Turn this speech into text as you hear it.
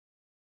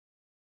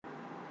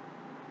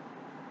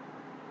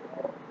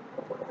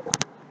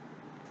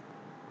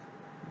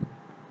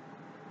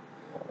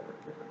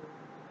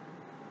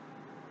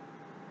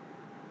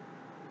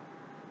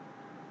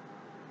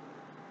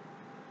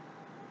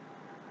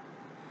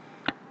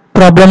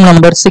Problem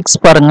number 6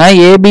 பாருங்க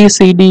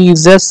ABCD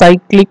is a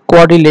cyclic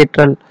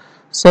quadrilateral.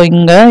 So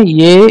இங்க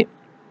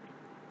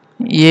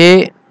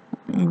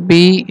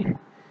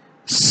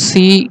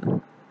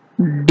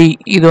ABCD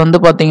இது வந்து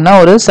பாத்தீங்கன்னா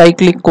ஒரு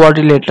cyclic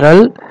quadrilateral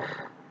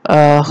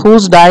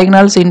whose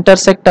diagonals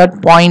intersect at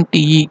point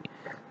E.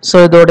 So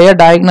இதோடைய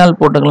diagonal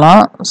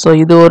போட்டுக்கலாம். So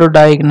இது ஒரு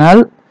diagonal,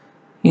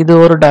 இது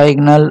ஒரு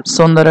diagonal.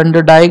 So இந்த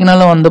ரெண்டு diagonal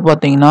வந்து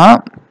பாத்தீங்கன்னா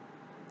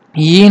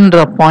E ன்ற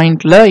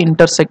பாயிண்ட்ல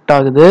intersect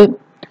ஆகுது.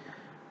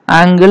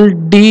 Angle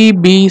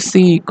DBC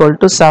equal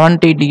to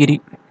 70 degree.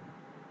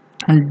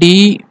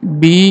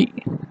 DBC.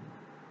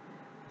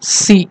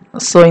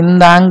 So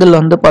இந்த angle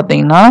வந்து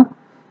பாத்தீங்கன்னா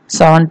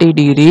 70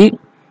 degree.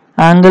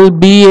 Angle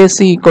BAC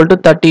equal to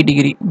 30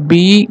 degree.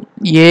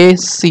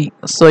 BAC.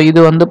 So இது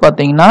வந்து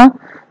பாத்தீங்கன்னா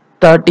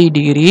 30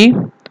 degree.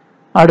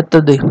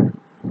 அடுத்தது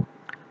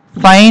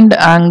find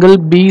angle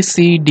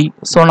BCD.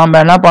 So நம்ம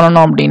என்ன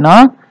பண்ணணும் அப்படின்னா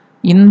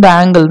இந்த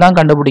angle தான்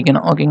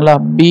கண்டுபிடிக்கணும். ஓகேங்களா?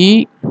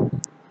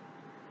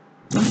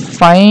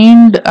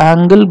 find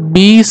angle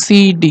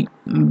BCD.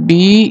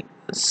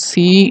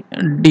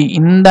 BCD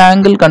இந்த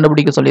angle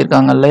கண்டுபிடிக்க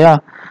சொல்லியிருக்காங்க இல்லையா?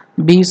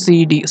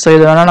 BCD. So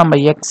இது வேணா நம்ம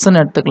x ன்னு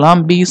எடுத்துக்கலாம்.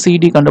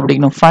 BCD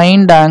கண்டுபிடிக்கணும்.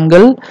 find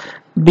angle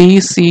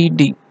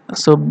BCD.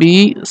 So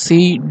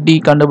BCD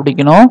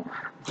கண்டுபிடிக்கணும்.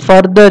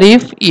 further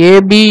if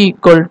AB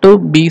equal to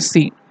BC.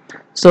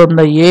 So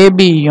இந்த AB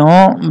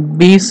யும்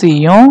BC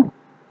யும்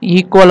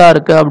ஈக்குவலா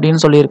இருக்கு அப்படின்னு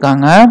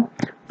சொல்லியிருக்காங்க.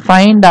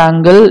 find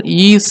angle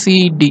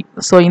ECD.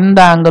 So இந்த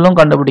ஆங்கிளும்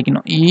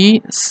கண்டுபிடிக்கணும்.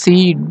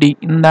 ECD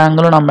இந்த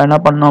ஆங்கிளும் நம்ம என்ன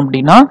பண்ணோம்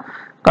அப்படின்னா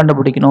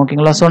கண்டுபிடிக்கணும்.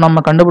 ஓகேங்களா? ஸோ நம்ம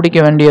கண்டுபிடிக்க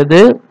வேண்டியது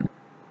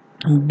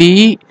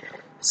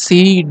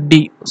BCD.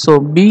 ஸோ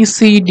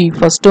BCD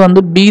ஃபர்ஸ்ட்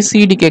வந்து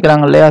BCD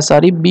கேட்குறாங்க இல்லையா?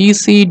 சாரி,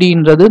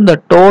 BCDன்றது இந்த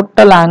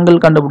டோட்டல்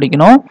ஆங்கிள்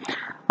கண்டுபிடிக்கணும்.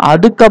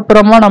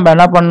 அதுக்கப்புறமா நம்ம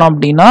என்ன பண்ணோம்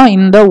அப்படின்னா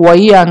இந்த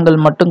Y ஆங்கிள்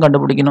மட்டும்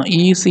கண்டுபிடிக்கணும்.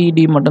 ECD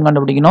மட்டும்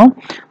கண்டுபிடிக்கணும்.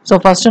 ஸோ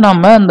ஃபர்ஸ்ட்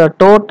நம்ம இந்த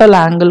டோட்டல்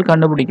ஆங்கிள்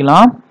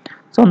கண்டுபிடிக்கலாம்.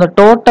 ஸோ இந்த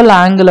டோட்டல்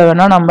ஆங்கிள்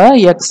வேணா நம்ம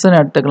எக்ஸ்ன்னு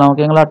எடுத்துக்கலாம்.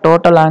 ஓகேங்களா?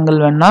 டோட்டல் ஆங்கிள்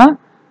வேணா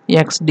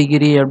எக்ஸ்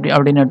டிகிரி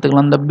அப்படின்னு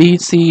எடுத்துக்கலாம். இந்த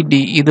BCD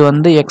இது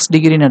வந்து எக்ஸ்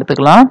டிகிரின்னு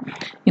எடுத்துக்கலாம்.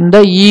 இந்த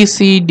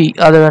ECD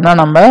அது வேணா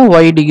நம்ம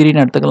Y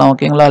டிகிரின்னு எடுத்துக்கலாம்.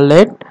 ஓகேங்களா?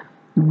 Let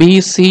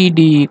BCD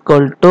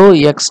equal to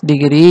x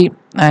degree,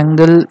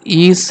 angle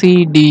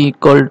ECD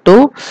equal to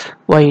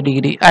y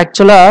degree.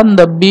 ஆக்சுவலா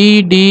இந்த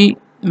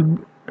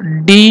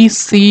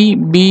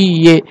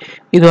DCBA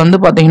இது வந்து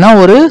பாத்தீங்கன்னா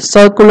ஒரு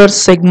சர்க்குலர்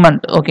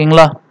செக்மெண்ட்.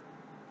 ஓகேங்களா?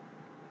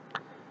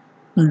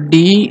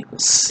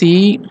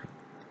 DCBA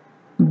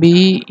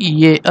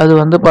அது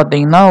வந்து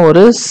பாத்தீங்கன்னா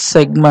ஒரு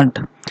செக்மெண்ட்.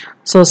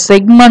 ஸோ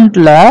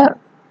செக்மெண்ட்ல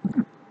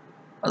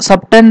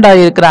சப்டெண்ட்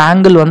ஆகிருக்கிற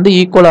ஆங்கிள் வந்து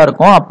ஈக்குவலா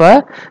இருக்கும். அப்ப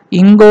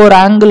இங்க ஒரு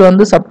ஆங்கிள்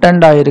வந்து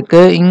சப்டெண்ட்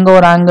ஆகிருக்கு, இங்க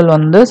ஒரு ஆங்கிள்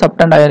வந்து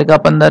சப்டெண்ட் ஆகிருக்கு.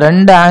 அப்ப இந்த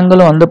ரெண்டு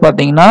ஆங்கிளும் வந்து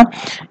பாத்தீங்கன்னா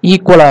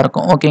ஈக்குவலா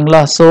இருக்கும்.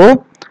 ஓகேங்களா? So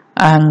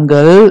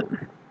angle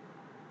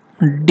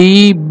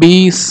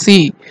DBC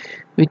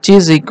which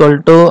is equal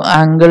to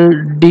angle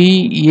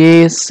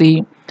DAC.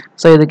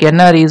 So இதுக்கு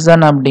என்ன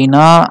ரீசன்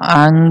அப்படின்னா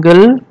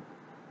angle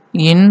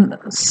in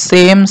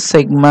same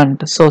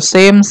segment. So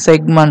same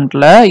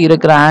செக்மெண்ட்ல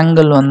இருக்கிற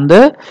ஆங்கிள் வந்து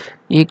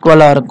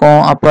ஈக்குவலா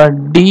இருக்கும். அப்ப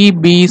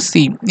DBC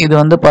இது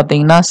வந்து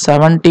பாத்தீங்கன்னா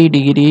 70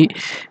 degree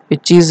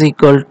which is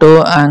equal to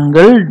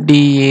angle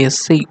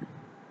DAC.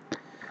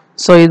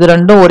 So இது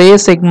ரெண்டும் ஒரே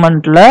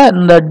செக்மெண்ட்ல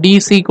இந்த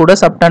DC கூட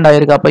சப்டெண்ட்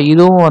ஆயிருக்கு. அப்ப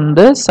இதுவும்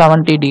வந்து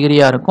 70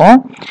 டிகிரியா இருக்கும்.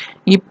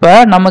 இப்ப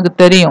நமக்கு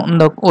தெரியும்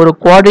இந்த ஒரு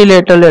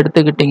குவாட்ரிலேட்டரல்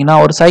எடுத்துக்கிட்டீங்கன்னா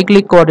ஒரு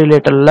சைக்ளிக்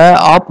குவாட்ரிலேட்டரல்ல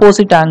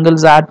ஆப்போசிட்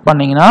ஆங்கிள்ஸ் ஆட்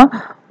பண்ணீங்கன்னா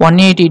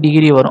 180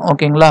 டிகிரி வரும்.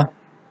 ஓகேங்களா?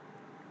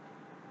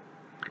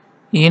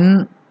 இன்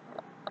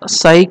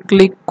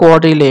cyclic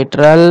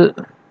quadrilateral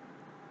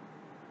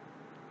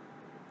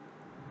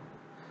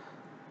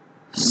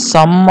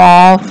sum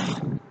of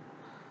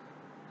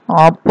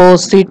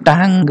opposite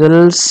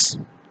angles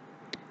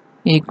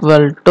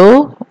equal to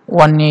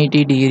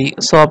 180 degree.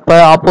 So அப்ப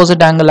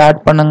opposite angle add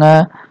பண்ணுங்க.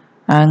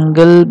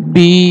 angle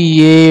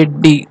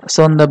BAD. So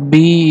இந்த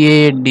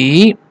BAD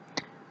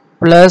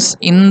plus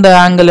இந்த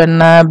angle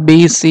என்ன?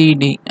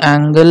 BCD.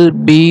 angle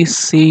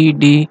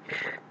BCD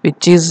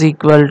which is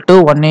equal to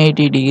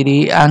 180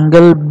 degree.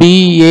 angle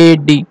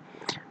BAD.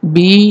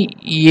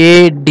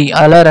 BAD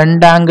அதுல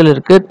ரெண்டு angle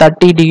இருக்கு.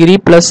 30 degree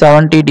plus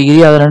 70 degree.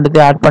 அது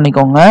ரெண்டுத்தையும் ஆட்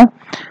பண்ணிக்கோங்க.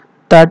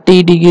 30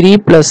 degree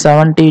plus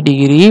 70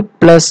 degree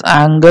plus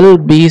angle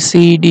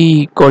BCD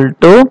equal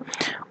to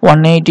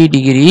 180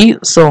 degree.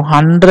 So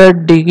 100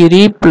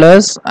 degree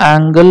plus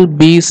angle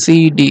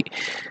BCD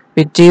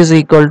which is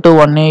equal to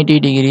 180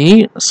 degree.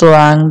 So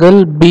angle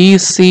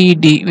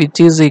BCD which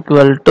is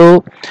equal to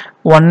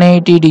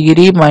 180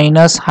 degree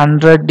minus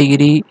 100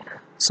 degree.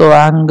 So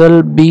angle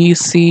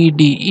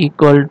BCD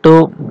equal to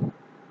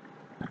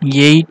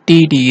 80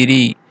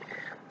 degree.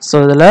 So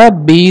இதுல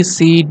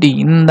BCD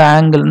இந்த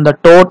angle இந்த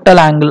total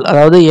angle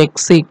அதாவது x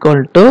equal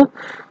to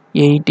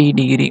 80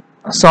 degree.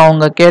 So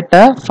அவங்க கேட்ட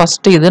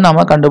first இது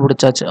நம்ம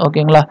கண்டுபிடிச்சாச்சு.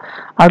 ஓகேங்களா?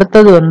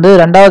 அடுத்தது வந்து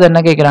ரெண்டாவது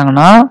என்ன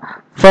கேட்குறாங்கன்னா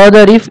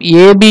further if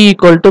AB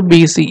equal to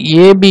BC.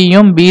 AB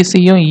யும் BC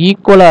யும்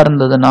ஈக்குவலா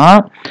இருந்ததுன்னா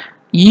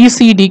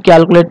ECD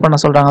கால்குலேட் பண்ண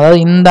சொல்றாங்க. அதாவது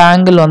இந்த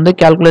ஆங்கிள் வந்து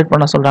கால்குலேட்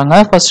பண்ண சொல்றாங்க.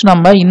 ஃபர்ஸ்ட்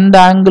நம்ம இந்த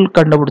ஆங்கிள்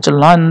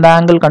கண்டுபிடிச்சிடலாம். இந்த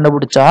ஆங்கிள்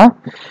கண்டுபிடிச்சா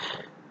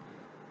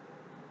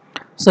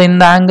ஸோ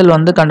இந்த ஆங்கிள்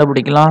வந்து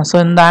கண்டுபிடிக்கலாம். ஸோ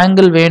இந்த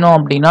ஆங்கிள் வேணும்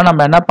அப்படின்னா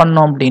நம்ம என்ன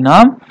பண்ணோம் அப்படின்னா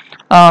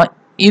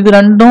இது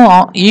ரெண்டும்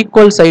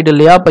ஈக்குவல் சைடு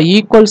இல்லையா, அப்போ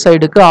ஈக்குவல்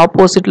சைடுக்கு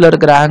ஆப்போசிட்ல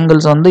இருக்கிற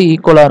ஆங்கிள்ஸ் வந்து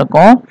ஈக்குவலாக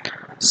இருக்கும்.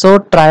 So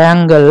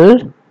triangle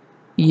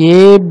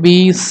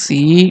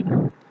ABC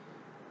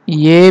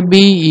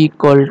AB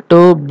equal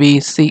to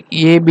PC,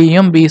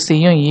 ஏபியும்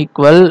பிசியும்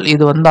equal,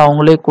 இது வந்து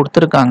அவங்களே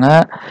கொடுத்துருக்காங்க.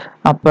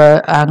 அப்போ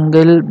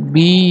angle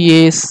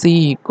BAC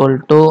equal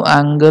to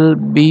angle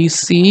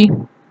PC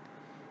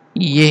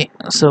A.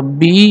 So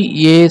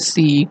BAC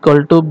equal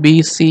to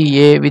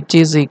BCA which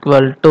is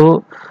equal to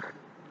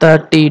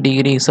 30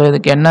 degree. So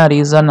இதுக்கு என்ன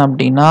reason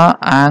அப்படின்னா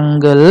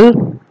angle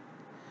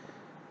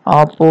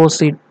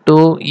opposite to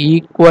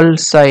equal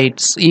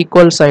sides,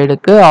 equal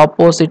sideக்கு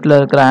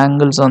oppositeல இருக்கிற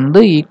angles வந்து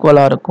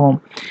equalஆ இருக்கும்.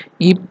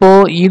 இப்போ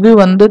இது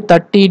வந்து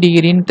 30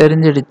 டிகிரின்னு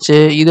தெரிஞ்சிடுச்சு,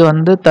 இது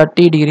வந்து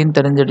 30 டிகிரின்னு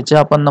தெரிஞ்சிடுச்சு.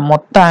 அப்போ இந்த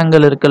மொத்த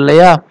angle இருக்கு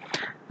இல்லையா,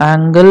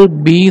 angle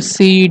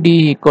BCD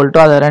equal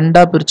to அதை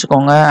ரெண்டா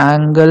பிரிச்சுக்கோங்க,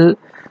 angle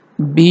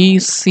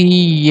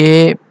BCA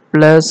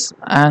plus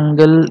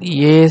angle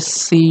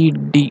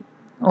ACD.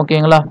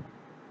 ஓகேங்களா,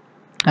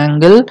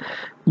 angle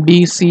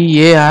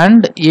BCA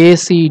and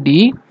ACD.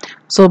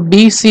 so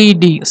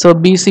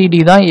BCD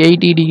தான்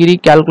 80 டிகிரி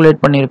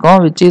கால்குலேட்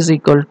பண்ணியிருக்கோம், which is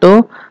equal to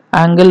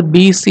angle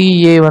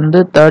BCA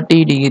வந்து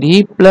 30 டிகிரி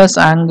plus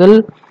angle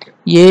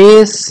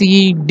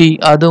ACD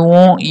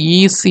அதுவும்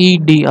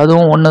ECD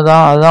அதுவும் ஒன்று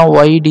தான், அதுதான்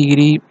y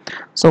டிகிரி.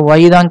 ஸோ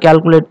y தான்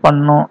கால்குலேட்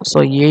பண்ணணும். ஸோ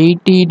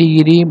 80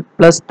 டிகிரி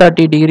ப்ளஸ்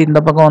 30 டிகிரி இந்த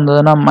பக்கம்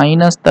வந்ததுன்னா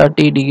minus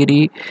 30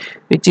 degree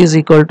which is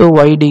equal to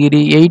y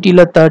degree.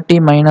 80ல் 30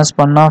 minus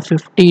பண்ணால்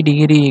 50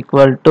 degree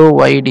equal to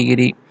y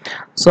degree.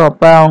 So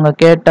அப்போ அவங்க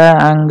கேட்ட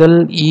angle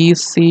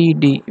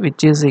ECD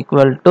which is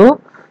equal to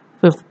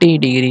 50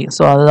 degree.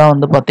 So அதுதான்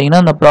வந்து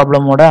பார்த்தீங்கன்னா இந்த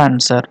ப்ராப்ளமோட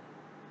ஆன்சர்.